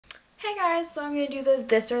Hey guys, so I'm going to do the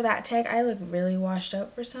this or that tag. I look really washed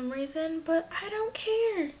out for some reason, but I don't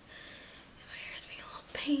care. My hair's being a little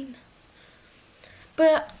pain.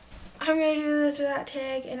 But I'm going to do this or that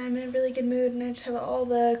tag, and I'm in a really good mood, and I just have all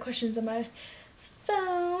the questions on my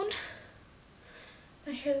phone.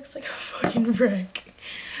 My hair looks like a fucking wreck.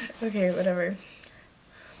 Okay, whatever.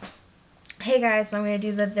 Hey guys, so I'm going to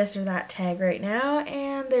do the this or that tag right now,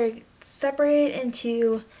 and they're separated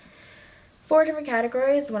into 4 different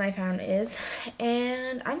categories. One I found is,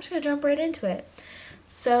 and I'm just going to jump right into it.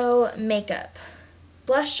 So, makeup.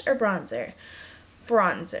 Blush or bronzer?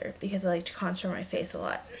 Bronzer, because I like to contour my face a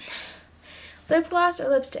lot. Lip gloss or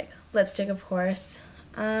lipstick? Lipstick, of course.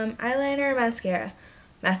 Eyeliner or mascara?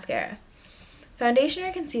 Mascara. Foundation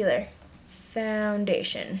or concealer?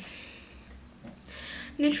 Foundation.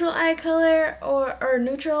 Neutral eye color or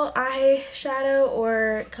neutral eyeshadow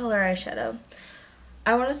or color eyeshadow?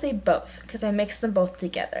 I want to say both because I mix them both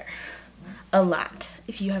together a lot.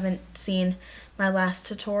 If you haven't seen my last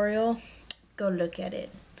tutorial, go look at it.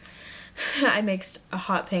 I mixed a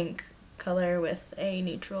hot pink color with a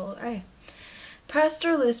neutral eye. Pressed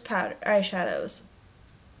or loose powder eyeshadows?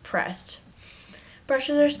 Pressed.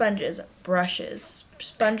 Brushes or sponges? Brushes.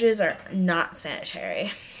 Sponges are not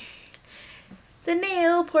sanitary. The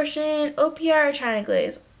nail portion, OPR or China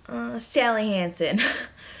glaze? Sally Hansen.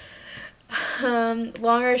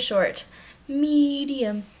 Long or short?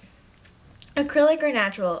 Medium. Acrylic or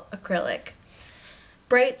natural? Acrylic.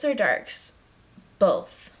 Brights or darks?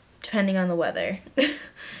 Both, depending on the weather.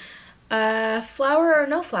 Flower or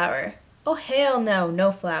no flower? Oh hell no,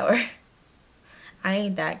 no flower. I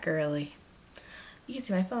ain't that girly. You can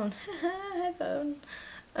see my phone. Hi phone.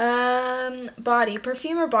 Body,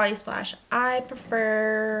 perfume or body splash? I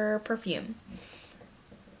prefer perfume.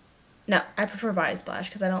 No, I prefer body splash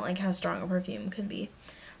because I don't like how strong a perfume can be.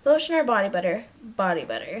 Lotion or body butter? Body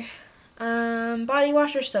butter. Body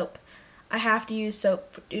wash or soap? I have to use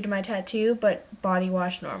soap due to my tattoo, but body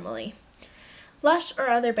wash normally. Lush or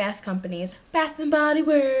other bath companies? Bath and Body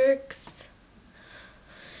Works.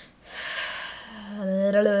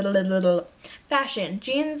 Fashion,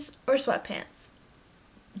 jeans or sweatpants?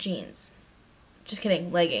 Jeans. Just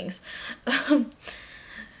kidding, leggings.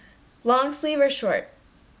 Long sleeve or short?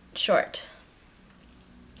 Short.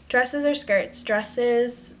 Dresses or skirts?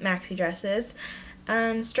 Dresses, maxi dresses.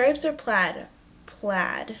 Stripes or plaid?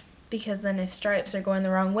 Plaid. Because then if stripes are going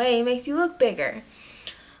the wrong way, it makes you look bigger.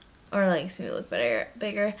 Or makes me look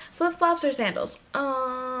bigger. Flip-flops or sandals?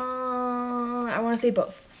 I want to say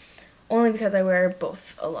both. Only because I wear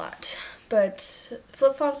both a lot. But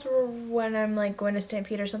flip-flops were when I'm like going to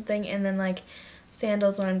Stampede or something, and then like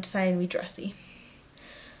sandals when I'm deciding to be dressy.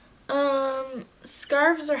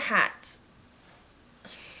 Scarves or hats?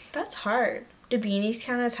 That's hard. Do beanies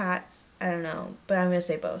count as hats? I don't know, but I'm gonna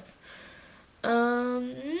say both.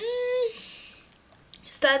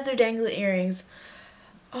 Studs or dangly earrings?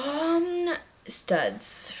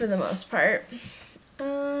 Studs for the most part.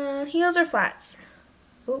 Heels or flats?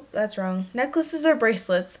 Oop, that's wrong. Necklaces or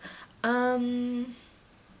bracelets? I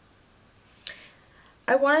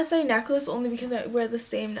want to say necklace only because I wear the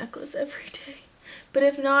same necklace every day. But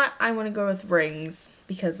if not, I want to go with rings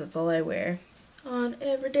because that's all I wear on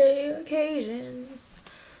everyday occasions.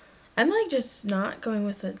 I'm like just not going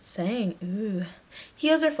with it saying, ooh.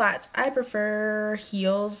 Heels or flats? I prefer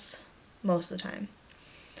heels most of the time.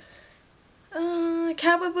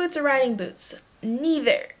 Cowboy boots or riding boots?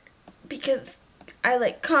 Neither, because I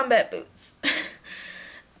like combat boots.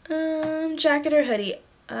 Jacket or hoodie?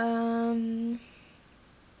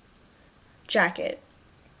 Jacket.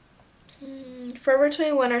 Forever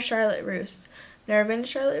 21 or Charlotte Russe? Never been to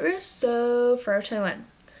Charlotte Russe, so Forever 21.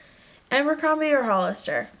 Abercrombie or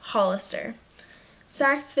Hollister? Hollister.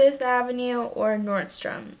 Saks Fifth Avenue or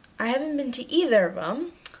Nordstrom? I haven't been to either of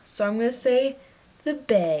them, so I'm going to say the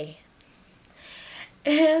Bay.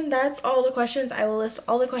 And that's all the questions. I will list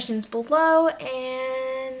all the questions below,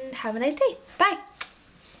 and have a nice day. Bye!